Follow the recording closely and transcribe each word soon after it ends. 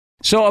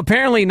So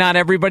apparently not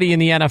everybody in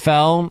the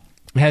NFL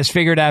has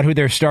figured out who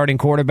their starting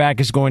quarterback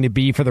is going to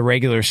be for the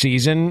regular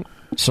season.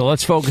 So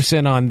let's focus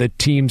in on the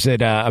teams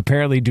that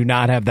apparently do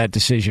not have that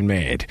decision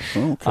made.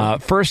 Okay.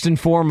 First and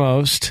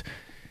foremost,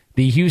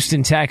 the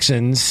Houston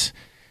Texans,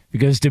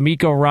 because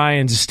DeMeco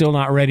Ryans is still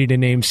not ready to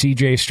name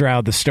C.J.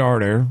 Stroud the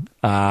starter.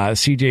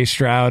 C.J.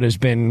 Stroud has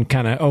been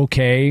kind of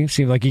okay.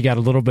 Seemed like he got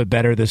a little bit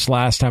better this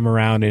last time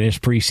around in his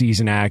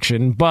preseason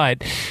action.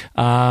 But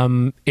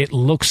it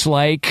looks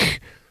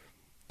like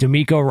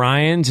DeMeco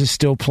Ryans is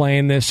still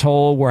playing this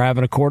whole we're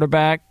having a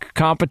quarterback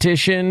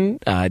competition.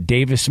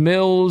 Davis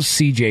Mills,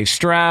 C.J.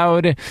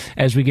 Stroud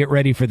as we get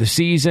ready for the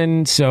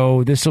season.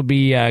 So this will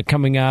be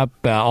coming up.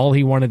 All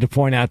he wanted to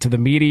point out to the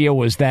media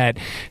was that,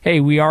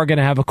 hey, we are going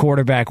to have a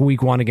quarterback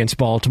week 1 against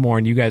Baltimore,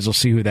 and you guys will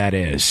see who that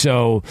is.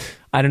 So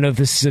I don't know if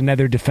this is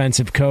another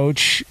defensive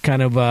coach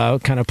kind of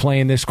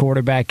playing this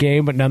quarterback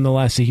game, but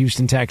nonetheless, the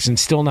Houston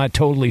Texans still not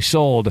totally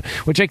sold,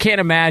 which I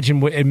can't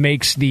imagine it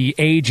makes the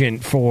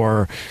agent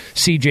for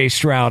C.J.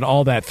 Stroud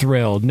all that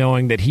thrilled,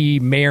 knowing that he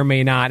may or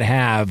may not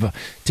have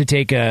to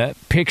take a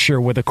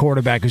picture with a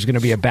quarterback who's going to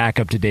be a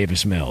backup to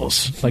Davis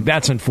Mills. Like,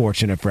 that's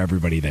unfortunate for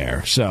everybody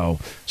there. So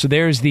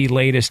there's the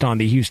latest on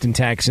the Houston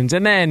Texans.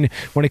 And then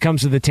when it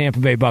comes to the Tampa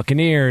Bay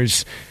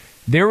Buccaneers,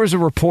 there was a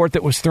report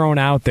that was thrown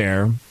out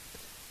there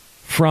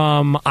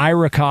from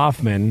Ira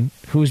Kaufman,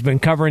 who's been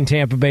covering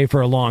Tampa Bay for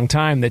a long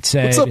time, that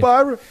said... What's up,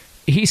 Ira?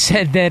 He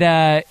said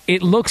that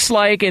it looks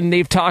like, and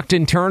they've talked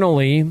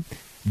internally,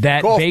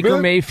 that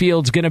Baker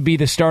Mayfield's going to be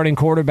the starting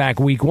quarterback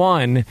week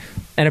 1,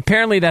 and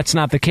apparently that's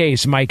not the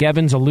case. Mike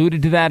Evans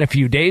alluded to that a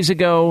few days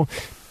ago,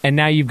 and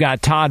now you've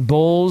got Todd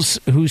Bowles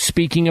who's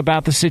speaking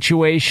about the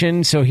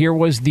situation. So here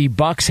was the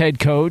Bucs head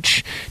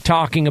coach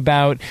talking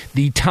about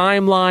the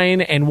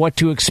timeline and what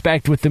to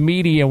expect with the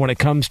media when it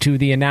comes to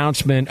the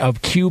announcement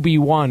of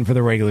QB1 for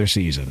the regular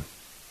season.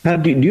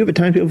 Do you have a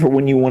timetable for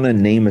when you want to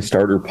name a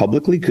starter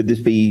publicly? Could this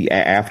be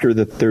after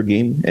the third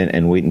game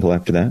and wait until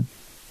after that?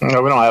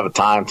 No, we don't have a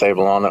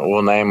timetable on it.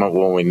 We'll name it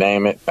when we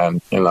name it,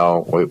 and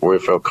we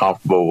feel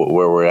comfortable with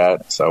where we're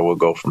at, so we'll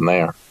go from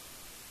there.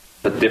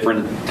 A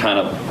different kind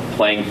of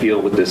playing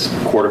field with this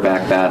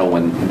quarterback battle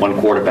when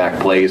one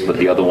quarterback plays but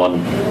the other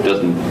one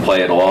doesn't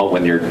play at all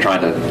when you're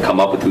trying to come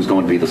up with who's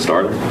going to be the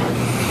starter?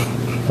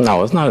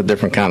 No, it's not a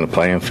different kind of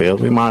playing field.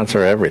 We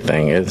monitor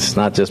everything. It's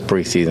not just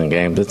preseason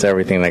games. It's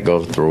everything that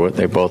goes through it.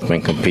 They've both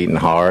been competing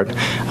hard.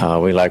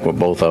 We like what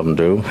both of them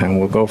do, and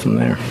we'll go from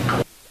there.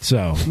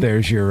 So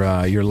there's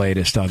your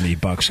latest on the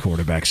Bucs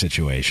quarterback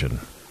situation.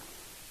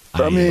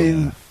 How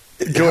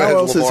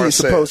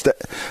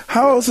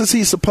else is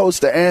he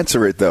supposed to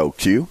answer it, though,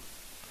 Q?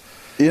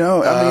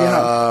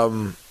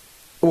 Well,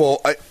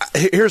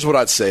 here's what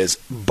I'd say is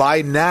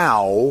by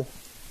now,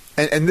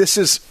 and this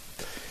is,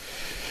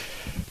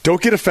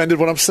 don't get offended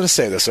when I'm going to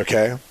say this,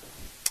 okay?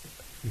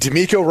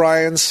 DeMeco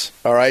Ryans,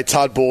 all right,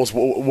 Todd Bowles,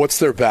 what's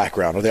their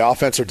background? Are they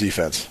offense or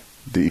defense?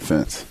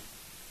 Defense.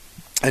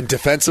 And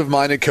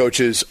defensive-minded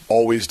coaches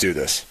always do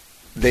this.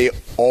 They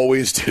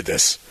always do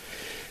this.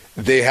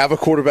 They have a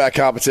quarterback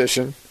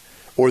competition,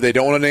 or they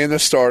don't want to name their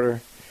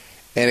starter,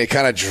 and it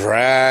kind of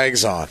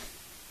drags on.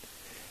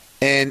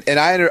 And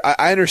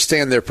I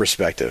understand their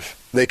perspective.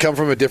 They come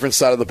from a different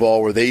side of the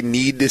ball where they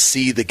need to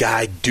see the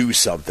guy do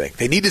something.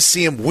 They need to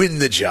see him win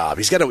the job.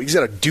 He's got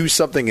to do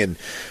something in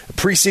a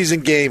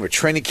preseason game or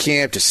training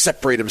camp to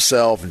separate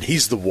himself, and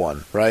he's the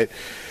one, right?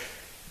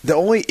 The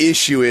only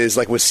issue is,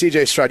 like with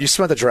C.J. Stroud, you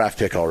spent the draft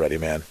pick already,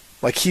 man.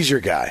 Like, he's your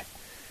guy.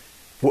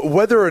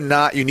 Whether or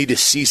not you need to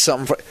see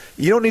something,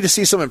 you don't need to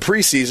see something in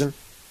preseason.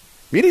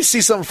 You need to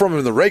see something from him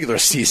in the regular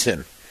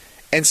season.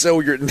 And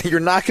so you're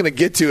not going to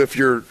get to, if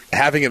you're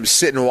having him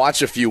sit and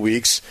watch a few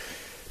weeks,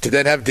 to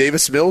then have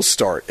Davis Mills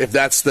start, if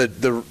that's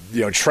the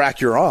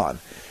track you're on.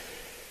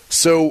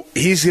 So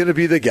he's going to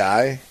be the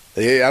guy.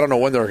 I don't know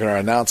when they're going to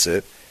announce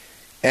it.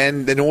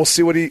 And then we'll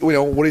see what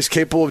he's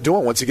capable of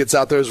doing once he gets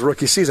out there his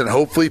rookie season.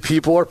 Hopefully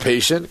people are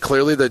patient.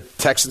 Clearly the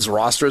Texans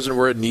roster isn't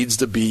where it needs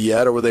to be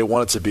yet or where they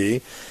want it to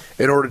be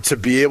in order to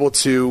be able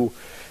to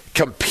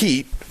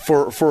compete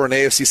for an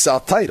AFC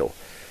South title.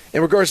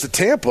 In regards to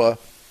Tampa,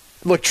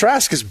 look,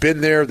 Trask has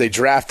been there. They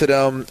drafted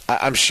him.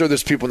 I'm sure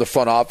there's people in the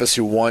front office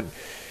who want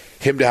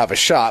him to have a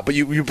shot. But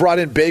you brought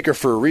in Baker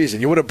for a reason.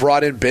 You would have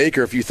brought in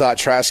Baker if you thought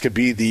Trask could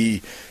be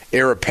the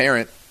heir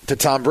apparent to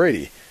Tom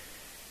Brady.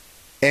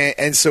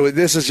 And so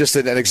this is just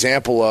an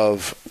example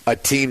of a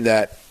team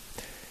that,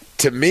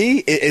 to me,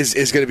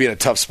 is going to be in a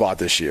tough spot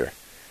this year.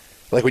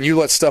 Like, when you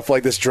let stuff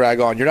like this drag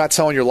on, you're not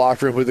telling your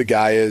locker room who the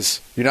guy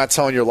is. You're not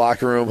telling your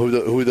locker room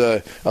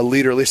who a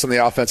leader, at least on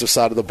the offensive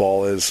side of the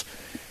ball, is.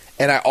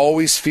 And I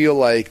always feel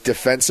like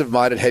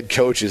defensive-minded head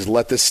coaches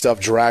let this stuff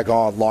drag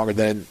on longer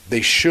than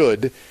they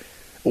should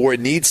or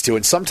it needs to.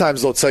 And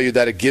sometimes they'll tell you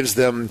that it gives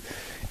them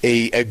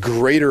a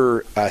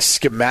greater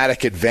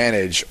schematic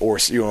advantage or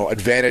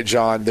advantage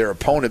on their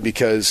opponent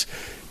because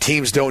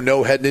teams don't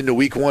know heading into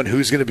week 1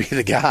 who's going to be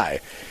the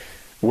guy.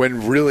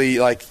 When really,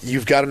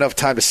 you've got enough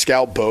time to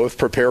scout both,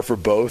 prepare for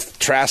both.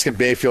 Trask and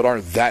Mayfield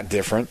aren't that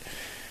different.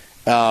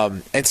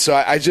 And so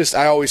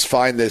I always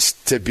find this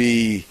to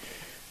be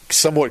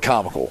somewhat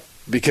comical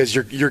because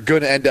you're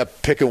going to end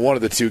up picking one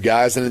of the two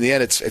guys, and in the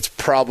end, it's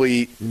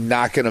probably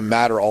not going to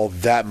matter all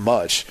that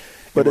much.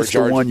 But it's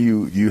the one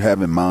you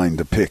have in mind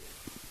to pick.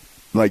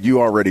 Like,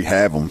 you already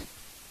have them.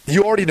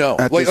 You already know.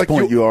 At this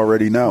point, you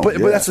already know. But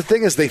that's the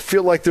thing is they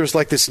feel like there's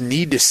like this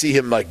need to see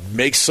him like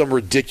make some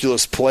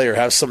ridiculous play or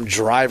have some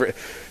driver.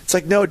 It's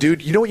like, no,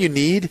 dude, you know what you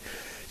need?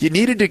 You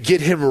needed to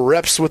get him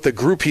reps with the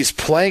group he's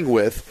playing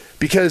with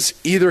because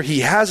either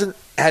he hasn't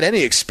had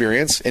any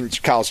experience, in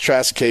Kyle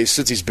Trask's case,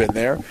 since he's been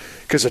there,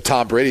 because of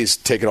Tom Brady's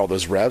taken all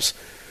those reps,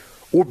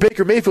 or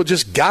Baker Mayfield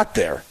just got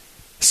there.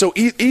 So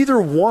either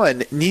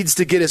one needs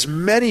to get as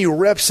many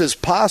reps as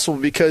possible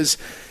because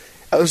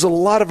there's a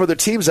lot of other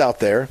teams out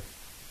there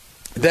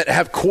that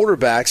have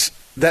quarterbacks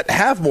that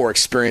have more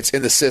experience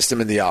in the system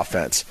in the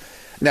offense.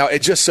 Now,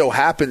 it just so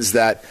happens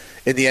that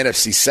in the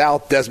NFC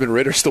South, Desmond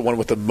Ritter's the one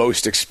with the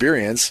most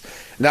experience.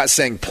 Not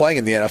saying playing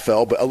in the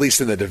NFL, but at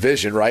least in the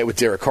division, right? With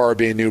Derek Carr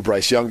being new,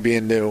 Bryce Young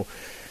being new.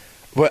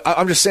 But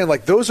I'm just saying,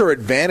 like, those are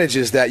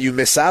advantages that you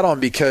miss out on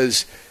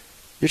because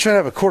you're trying to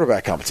have a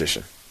quarterback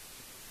competition.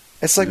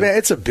 It's like, man,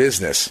 it's a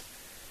business.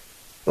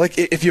 Like,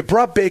 if you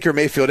brought Baker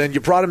Mayfield in, you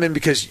brought him in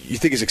because you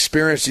think he's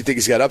experienced, you think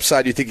he's got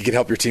upside, you think he can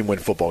help your team win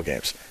football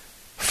games.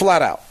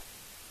 Flat out.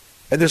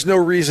 And there's no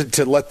reason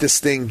to let this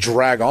thing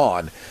drag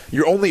on.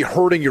 You're only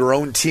hurting your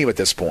own team at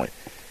this point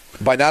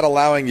by not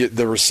allowing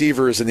the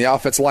receivers and the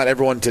offensive line,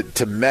 everyone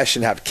to mesh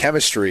and have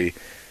chemistry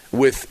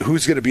with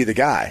who's going to be the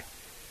guy.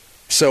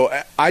 So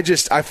I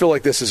feel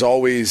like this is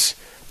always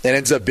 – it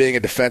ends up being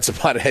a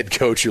defensive-minded head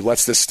coach who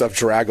lets this stuff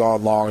drag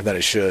on longer than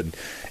it should.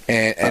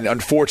 And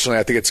unfortunately,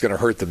 I think it's going to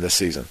hurt them this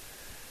season.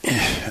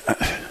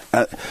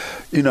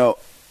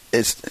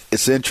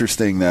 It's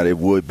interesting that it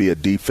would be a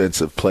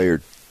defensive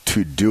player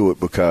to do it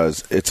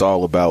because it's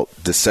all about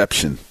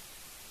deception.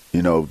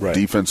 Right.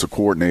 Defensive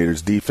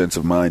coordinators,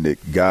 defensive-minded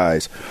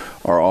guys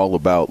are all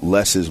about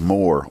less is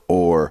more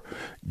or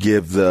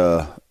give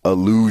the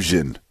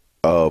illusion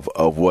of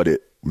what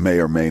it may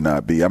or may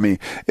not be. I mean,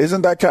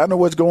 isn't that kind of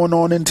what's going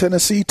on in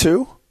Tennessee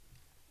too?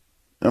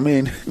 I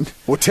mean,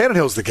 well,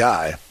 Tannehill's the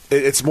guy.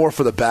 It's more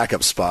for the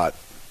backup spot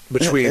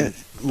between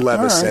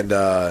Levis and.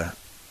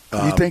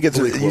 You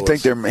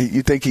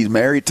think he's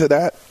married to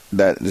that?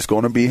 That it's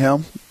going to be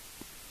him?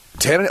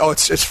 Tannehill? Oh,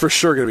 it's for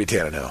sure going to be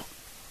Tannehill.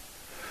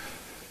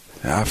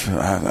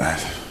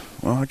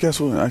 I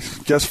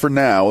guess for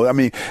now. I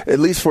mean, at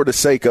least for the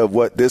sake of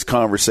what this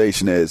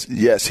conversation is,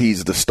 yes,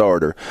 he's the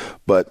starter.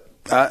 But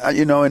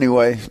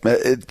anyway,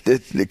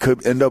 it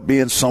could end up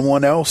being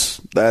someone else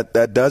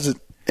that does it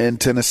in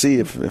Tennessee,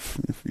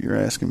 if you're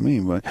asking me.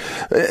 But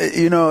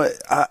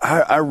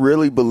I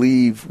really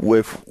believe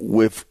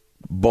with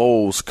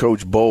Bowles,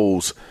 Coach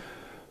Bowles,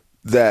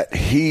 that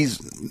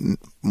he's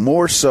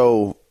more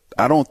so.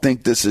 I don't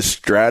think this is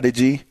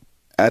strategy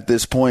at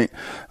this point.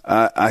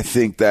 I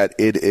think that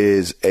it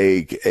is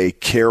a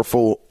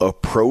careful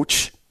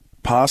approach,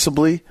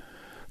 possibly,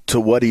 to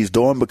what he's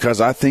doing,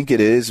 because I think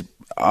it is.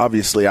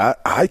 Obviously,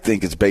 I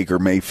think it's Baker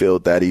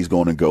Mayfield that he's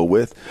going to go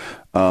with.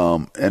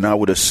 And I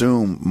would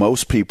assume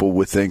most people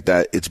would think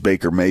that it's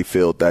Baker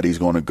Mayfield that he's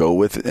going to go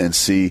with and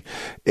see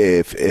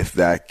if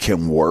that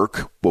can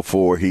work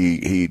before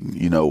he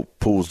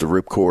pulls the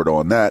ripcord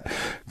on that.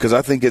 Because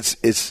I think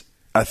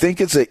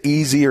it's an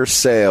easier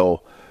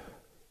sell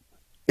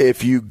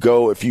if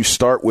you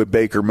start with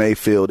Baker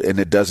Mayfield and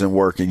it doesn't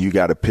work and you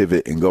got to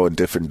pivot and go in a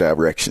different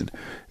direction.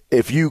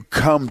 If you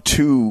come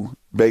to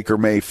Baker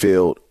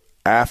Mayfield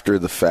after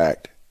the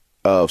fact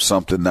of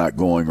something not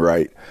going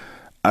right,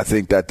 I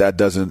think that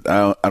doesn't.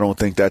 I don't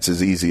think that's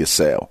as easy a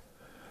sale.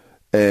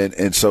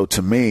 And so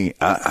to me,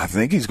 I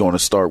think he's going to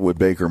start with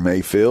Baker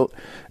Mayfield,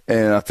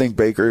 and I think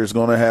Baker is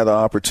going to have the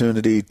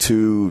opportunity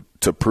to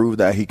prove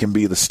that he can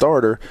be the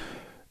starter.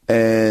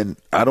 And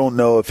I don't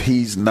know if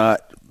he's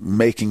not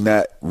making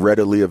that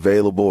readily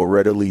available or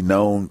readily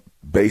known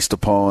based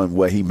upon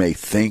what he may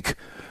think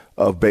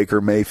of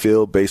Baker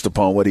Mayfield, based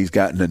upon what he's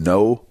gotten to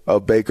know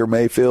of Baker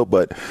Mayfield.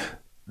 But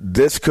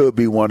this could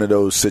be one of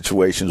those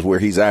situations where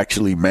he's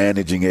actually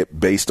managing it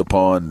based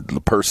upon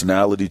the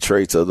personality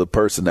traits of the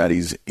person that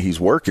he's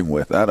working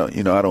with. I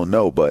don't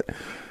know, but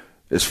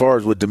as far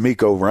as with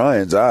DeMeco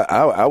Ryans,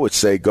 I would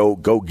say go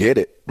get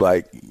it.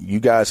 Like,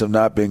 you guys have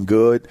not been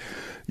good.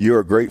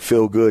 You're a great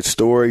feel-good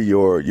story.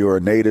 You're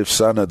a native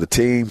son of the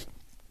team.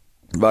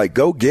 Like,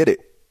 go get it.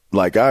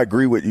 Like, I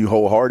agree with you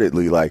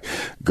wholeheartedly. Like,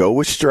 go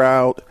with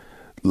Stroud.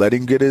 Let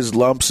him get his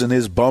lumps and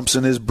his bumps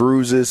and his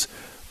bruises,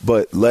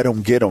 but let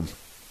him get them.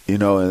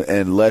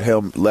 And let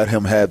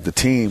him have the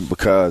team,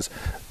 because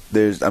I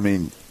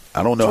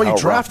don't know how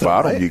rock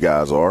bottom you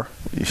guys are.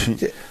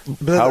 But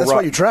that's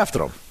why you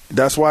drafted him.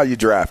 That's why you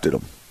drafted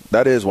him.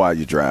 That is why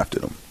you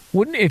drafted him.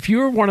 If you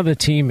were one of the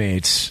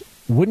teammates,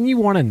 wouldn't you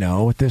want to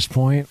know at this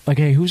point? Like,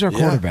 hey, who's our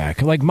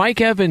quarterback? Like,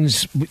 Mike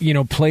Evans,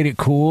 played it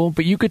cool,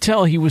 but you could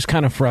tell he was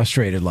kind of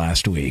frustrated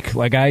last week.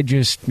 Like, I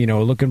just,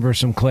 looking for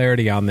some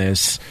clarity on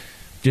this.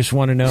 Just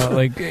want to know,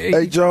 like,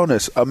 hey,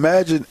 Jonas,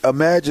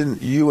 imagine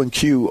you and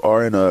Q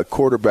are in a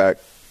quarterback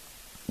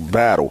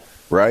battle,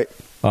 right?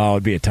 Oh,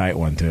 it'd be a tight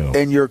one too.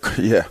 And your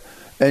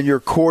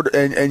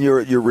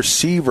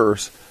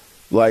receivers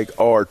like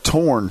are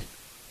torn,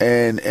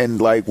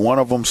 and like one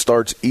of them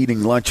starts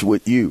eating lunch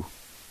with you,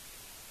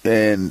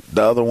 and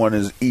the other one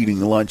is eating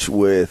lunch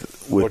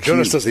with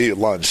Jonas you. doesn't eat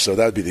lunch, so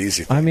that'd be the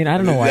easy thing. I mean, I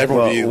don't know why.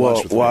 Everyone would be eating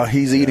lunch with while me.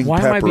 he's eating Why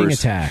peppers, am I being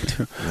attacked?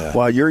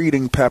 while you're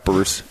eating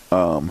peppers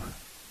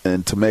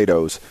and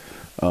tomatoes,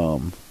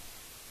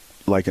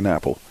 like an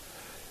apple,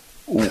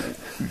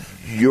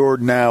 you're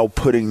now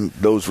putting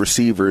those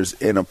receivers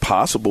in a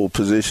possible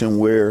position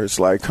where it's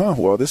like,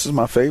 well, this is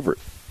my favorite.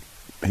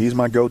 He's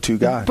my go-to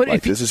guy. But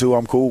like, this is who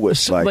I'm cool with.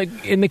 So,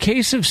 like in the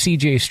case of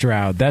C.J.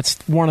 Stroud, that's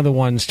one of the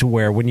ones to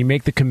where when you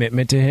make the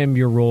commitment to him,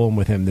 you're rolling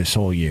with him this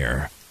whole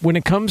year. When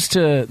it comes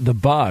to the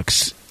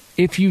Bucs,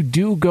 if you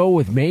do go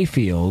with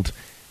Mayfield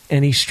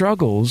and he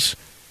struggles,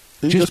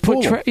 just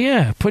put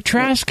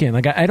Trask in.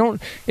 Like I don't.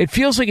 It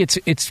feels like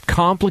it's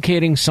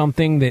complicating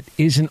something that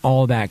isn't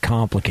all that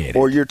complicated.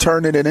 Or you're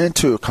turning it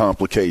into a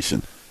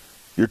complication.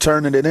 You're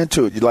turning it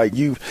into it. Like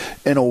in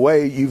a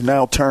way, you've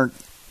now turned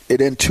it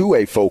into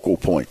a focal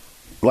point.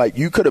 Like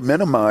you could have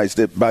minimized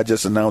it by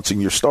just announcing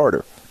your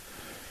starter.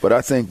 But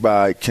I think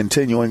by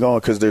continuing on,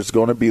 because there's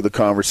going to be the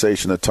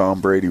conversation of Tom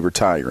Brady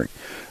retiring.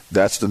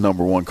 That's the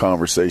number one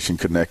conversation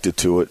connected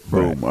to it.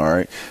 Boom. Right. All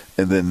right.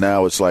 And then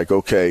now it's like,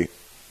 okay,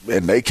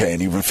 and they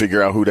can't even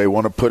figure out who they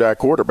want to put at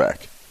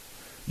quarterback.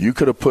 You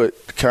could have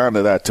put kind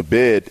of that to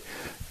bed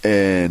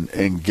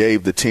and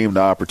gave the team the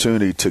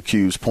opportunity, to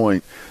Q's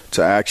point,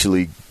 to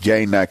actually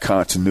gain that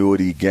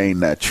continuity,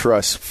 gain that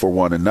trust for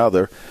one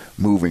another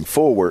moving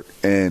forward,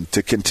 and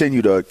to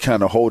continue to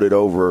kind of hold it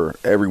over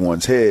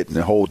everyone's head and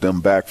hold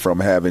them back from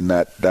having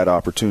that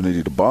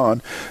opportunity to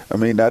bond. I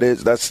mean,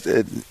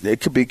 it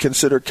could be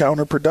considered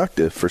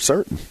counterproductive for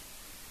certain.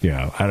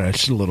 Yeah, I don't know,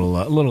 it's a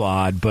little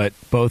odd, but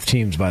both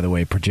teams, by the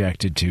way,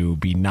 projected to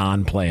be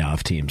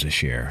non-playoff teams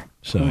this year.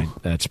 So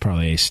that's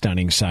probably a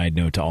stunning side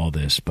note to all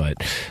this. But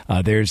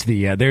there's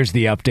the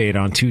update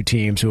on two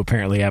teams who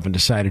apparently haven't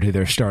decided who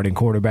their starting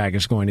quarterback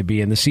is going to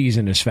be, and the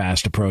season is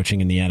fast approaching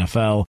in the NFL.